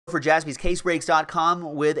For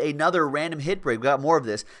JaspysCaseBreaks.com with another random hit break. We got more of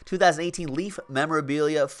this. 2018 Leaf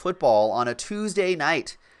Memorabilia Football on a Tuesday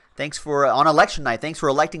night. Thanks for on election night. Thanks for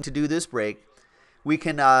electing to do this break. We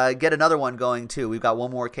can get another one going too. We've got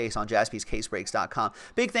one more case on JaspysCaseBreaks.com.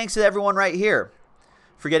 Big thanks to everyone right here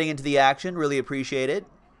for getting into the action. Really appreciate it.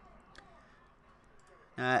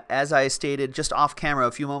 As I stated just off camera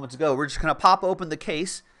a few moments ago, we're just going to pop open the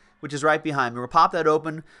case, which is right behind me. We'll pop that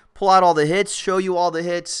open, pull out all the hits, show you all the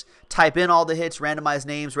hits, type in all the hits, randomize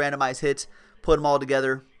names, randomize hits, put them all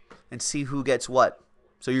together, and see who gets what.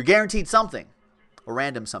 So you're guaranteed something, or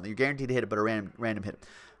random something. You're guaranteed to hit it, but a random hit.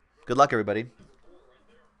 Good luck, everybody.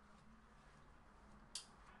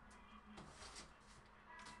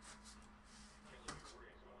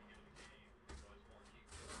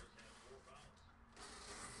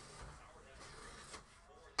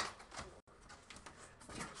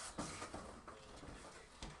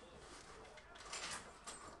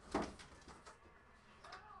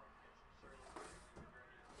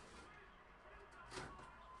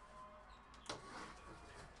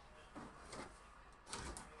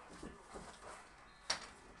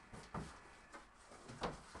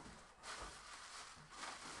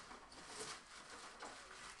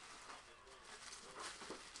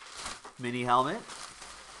 Mini helmet.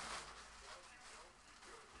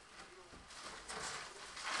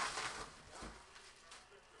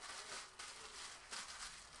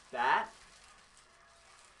 Bat.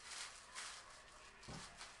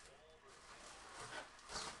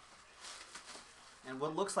 And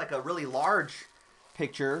what looks like a really large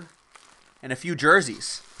picture and a few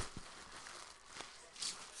jerseys.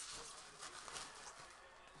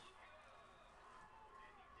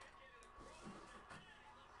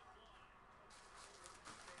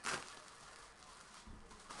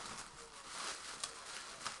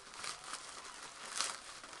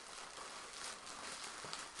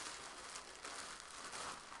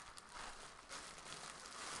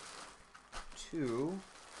 Two,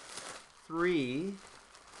 three,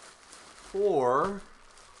 four,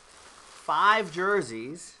 five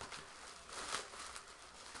jerseys,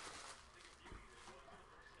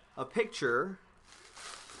 a picture.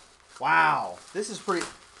 Wow, this is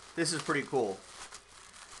pretty cool.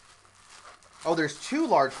 Oh, there's two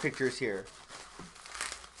large pictures here.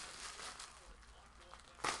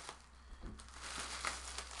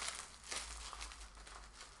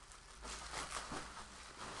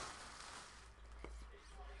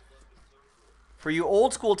 For you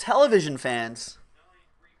old school television fans,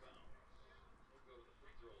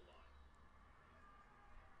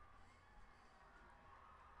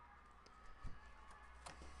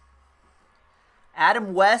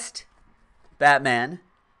 Adam West, Batman,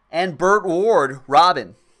 and Burt Ward,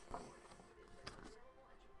 Robin.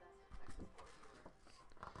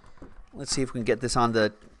 Let's see if we can get this on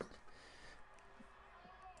the...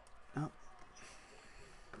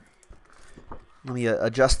 Let me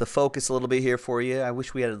adjust the focus a little bit here for you. I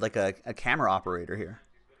wish we had like a camera operator here.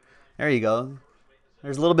 There you go.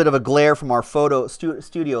 There's a little bit of a glare from our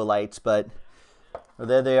studio lights, but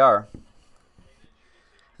there they are.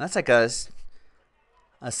 That's like a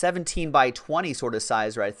 17 by 20 sort of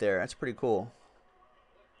size right there. That's pretty cool.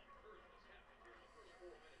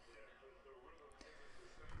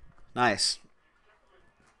 Nice.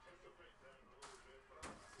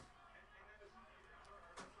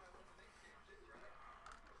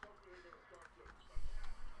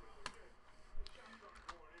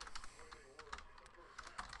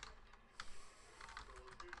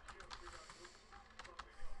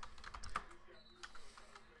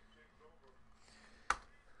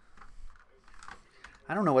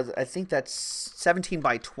 I don't know what, I think that's 17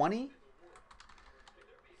 by 20.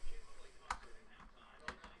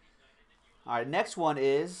 All right, next one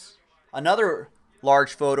is another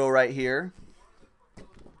large photo right here.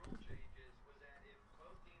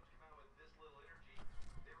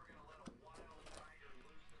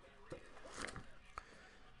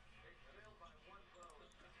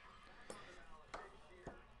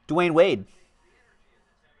 Dwayne Wade.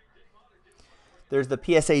 There's the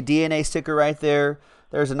PSA DNA sticker right there.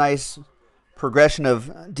 There's a nice progression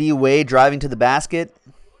of D. Wade driving to the basket.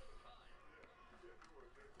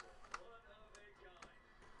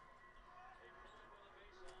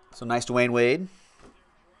 So nice Dwayne Wade.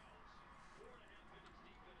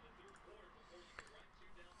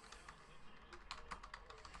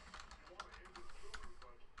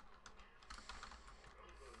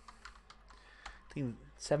 I think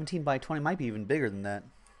 17 by 20 might be even bigger than that.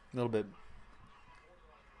 A little bit.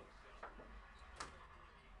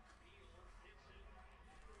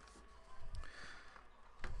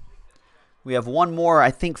 We have one more, I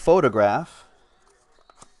think, photograph.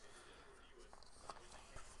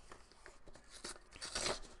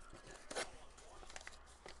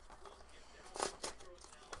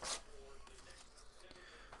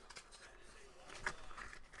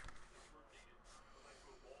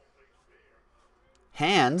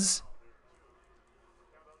 Hands.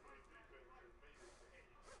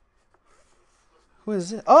 Who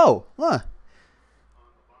is it? Oh, look.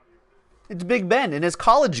 It's Big Ben in his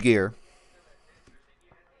college gear.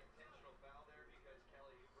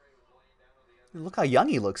 Look how young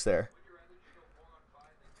he looks there.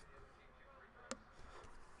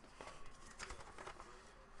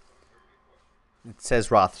 It says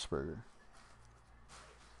Roethlisberger.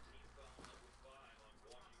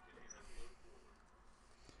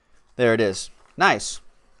 There it is. Nice.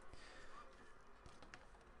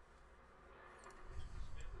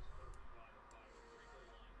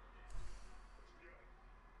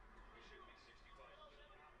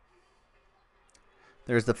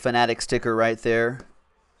 There's the Fanatic sticker right there.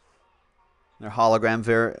 Their hologram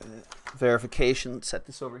verification. Let's set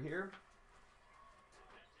this over here.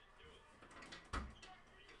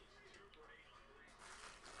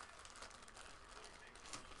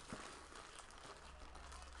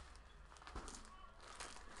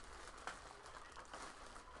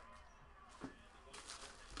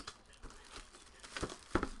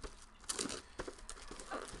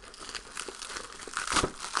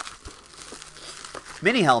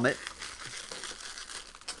 Mini helmet.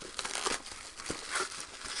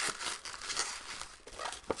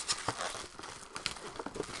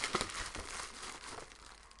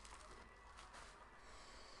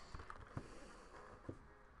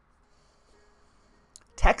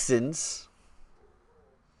 Texans.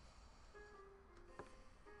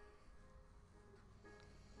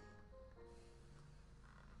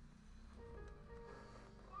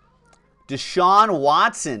 Deshaun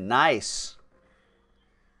Watson. Nice.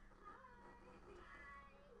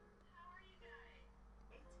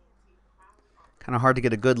 Kind of hard to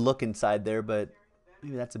get a good look inside there, but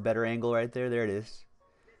maybe that's a better angle right there. There it is.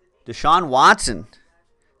 Deshaun Watson.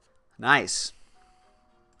 Nice.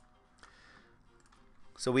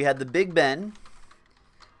 So we had the Big Ben.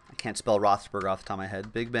 I can't spell Roethlisberger off the top of my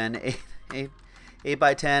head. Big Ben, 8x10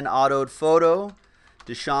 autoed photo.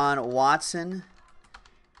 Deshaun Watson.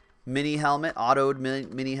 Mini helmet, autoed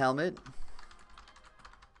mini helmet.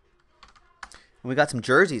 And we got some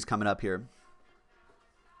jerseys coming up here.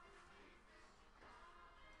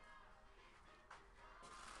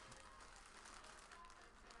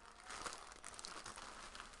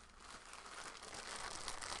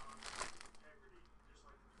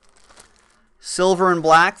 Silver and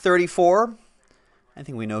black, 34. I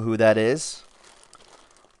think we know who that is.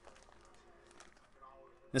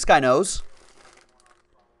 This guy knows.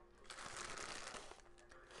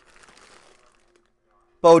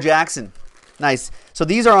 Bo Jackson. Nice. So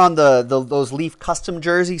these are on those Leaf custom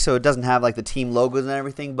jerseys, so it doesn't have like the team logos and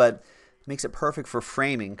everything, but it makes it perfect for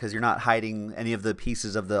framing because you're not hiding any of the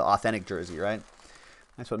pieces of the authentic jersey, right?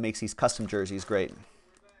 That's what makes these custom jerseys great.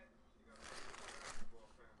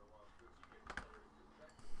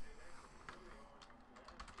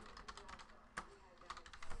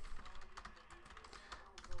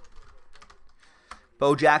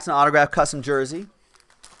 Bo Jackson autograph custom jersey.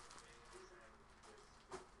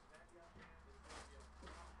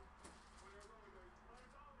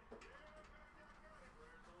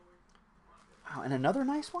 Wow, and another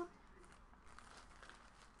nice one.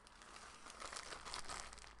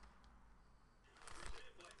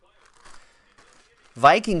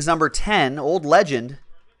 Vikings number 10, old legend.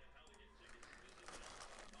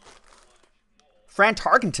 Fran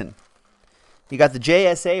Tarkenton. You got the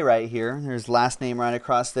JSA right here. There's last name right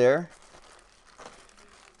across there.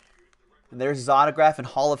 And there's his autograph and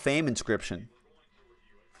Hall of Fame inscription.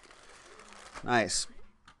 Nice.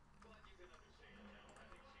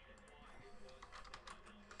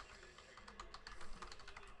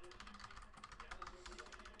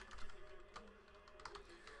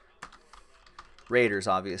 Raiders,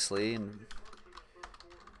 obviously, and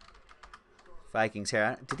Vikings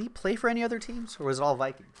here. Did he play for any other teams, or was it all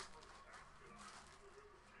Vikings?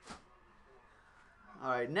 All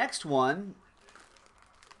right, next one.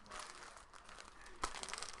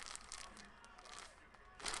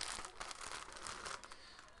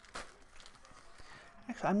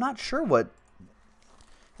 Actually, I'm not sure what.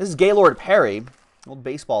 This is Gaylord Perry, old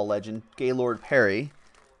baseball legend, Gaylord Perry.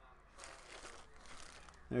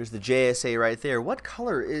 There's the JSA right there. What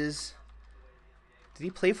color is... Did he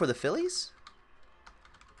play for the Phillies?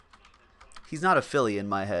 He's not a Philly in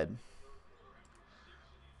my head.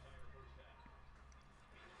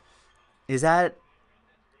 Is that...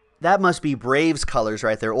 That must be Braves colors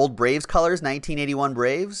right there. Old Braves colors, 1981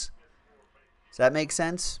 Braves. Does that make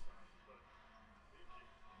sense?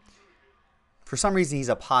 For some reason, he's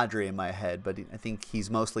a Padre in my head, but I think he's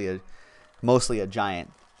mostly a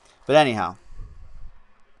Giant. But anyhow...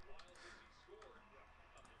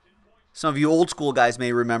 Some of you old school guys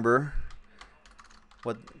may remember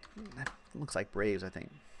what that looks like. Braves, I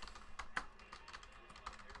think.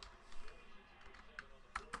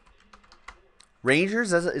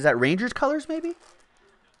 Rangers? Is that Rangers colors maybe?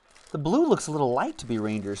 The blue looks a little light to be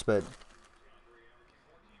Rangers, but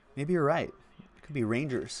maybe you're right. It could be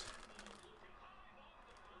Rangers.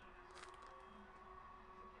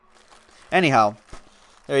 Anyhow,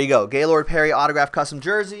 there you go. Gaylord Perry autograph custom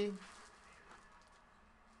jersey.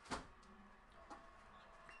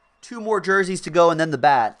 2 more jerseys to go and then the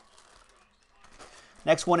bat.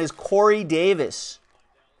 Next one is Corey Davis.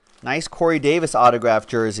 Nice Corey Davis autograph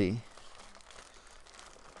jersey.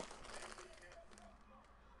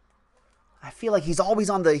 I feel like he's always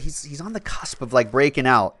on the he's on the cusp of like breaking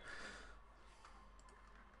out.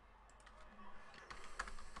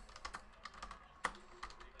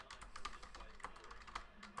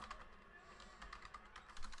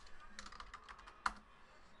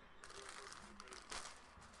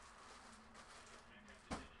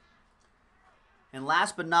 And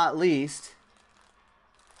last but not least,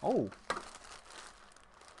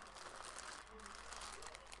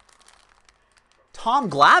 Tom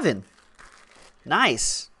Glavine.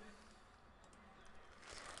 Nice.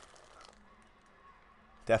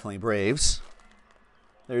 Definitely Braves.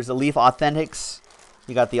 There's the Leaf Authentics.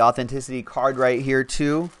 You got the authenticity card right here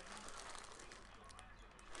too.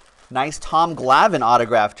 Nice Tom Glavine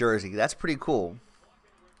autograph jersey. That's pretty cool.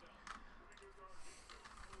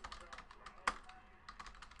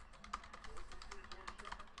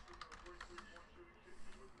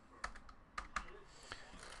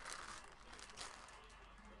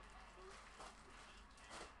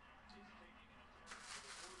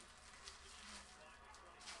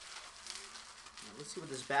 Let's see what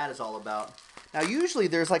this bat is all about. Now, usually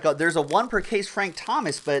there's a 1 per case Frank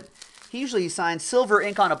Thomas, but he usually signs silver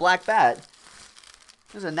ink on a black bat.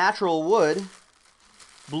 There's a natural wood,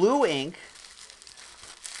 blue ink.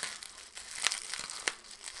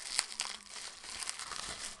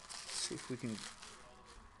 Let's see if we can.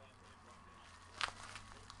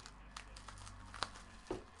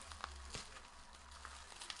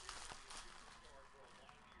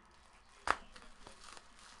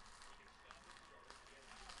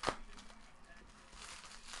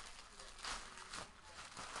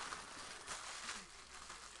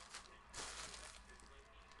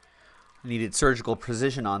 I needed surgical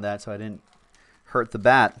precision on that so I didn't hurt the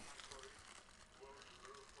bat.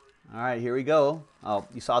 All right, here we go. Oh,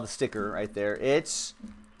 you saw the sticker right there. It's,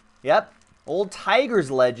 yep, old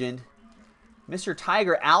Tigers legend, Mr.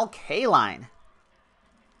 Tiger, Al Kaline.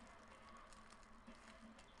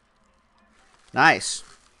 Nice.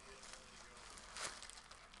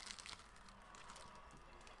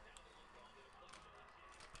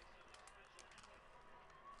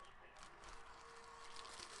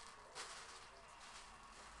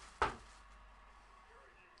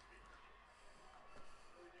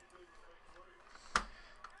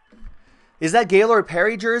 Is that Gaylord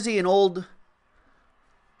Perry jersey an old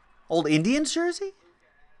Indians jersey?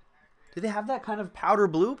 Do they have that kind of powder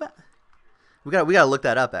blue? We gotta look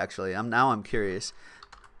that up actually. I'm curious.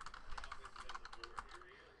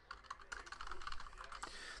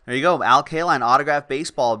 There you go, Al Kaline autographed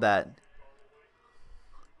baseball bat.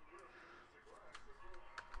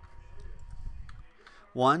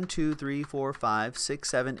 One, 2, 3, 4, 5, 6,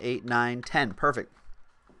 7, 8, 9, 10. Perfect.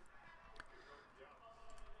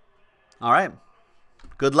 All right.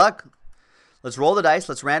 Good luck. Let's roll the dice.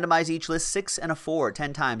 Let's randomize each list 6 and a 4,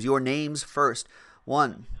 10 times. Your names first.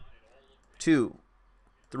 1, 2,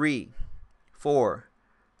 3, 4,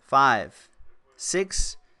 5,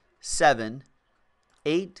 6, 7,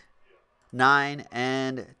 8, 9,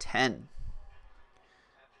 and 10.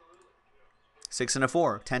 6 and a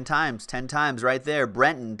 4, 10 times. 10 times right there.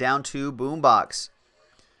 Brenton down to Boombox.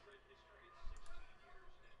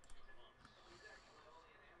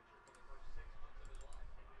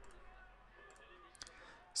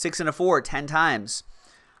 6 and a 4, 10 times.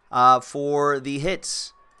 For the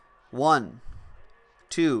hits, 1,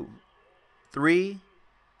 2, 3,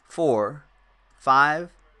 4,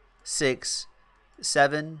 5, 6,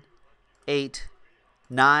 7, 8,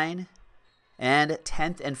 9, and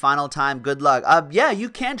 10th and final time. Good luck. Yeah, you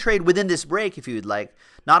can trade within this break if you'd like.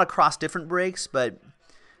 Not across different breaks, but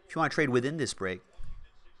if you want to trade within this break.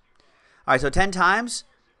 All right, so 10 times.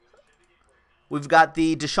 We've got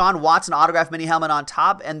the Deshaun Watson autograph mini helmet on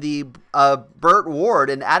top and the Burt Ward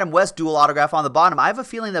and Adam West dual autograph on the bottom. I have a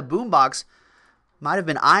feeling that Boombox might have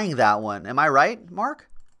been eyeing that one. Am I right, Mark?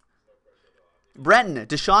 Brenton,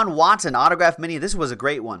 Deshaun Watson autograph mini. This was a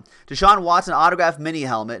great one. Deshaun Watson autograph mini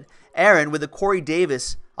helmet. Aaron with the Corey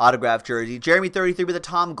Davis autograph jersey. Jeremy 33 with a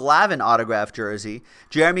Tom Glavine autograph jersey.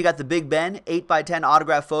 Jeremy got the Big Ben 8x10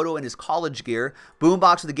 autograph photo in his college gear.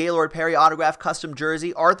 Boombox with the Gaylord Perry autograph custom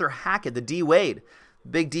jersey. Arthur Hackett, the D Wade.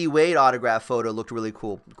 Big D Wade autograph photo looked really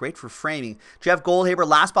cool. Great for framing. Jeff Goldhaber,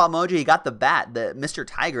 last spot mojo. He got the bat, the Mr.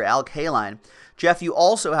 Tiger, Al Kaline. Jeff, you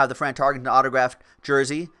also have the Frank Tarkenton autographed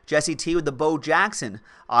jersey. Jesse T with the Bo Jackson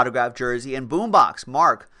autographed jersey. And Boombox,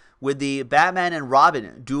 Mark, with the Batman and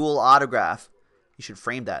Robin dual autograph. You should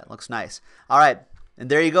frame that. It looks nice. All right. And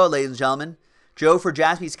there you go, ladies and gentlemen. Joe for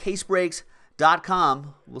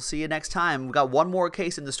JaspysCaseBreaks.com. We'll see you next time. We've got one more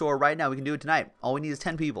case in the store right now. We can do it tonight. All we need is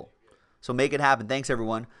 10 people. So make it happen. Thanks,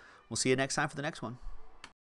 everyone. We'll see you next time for the next one.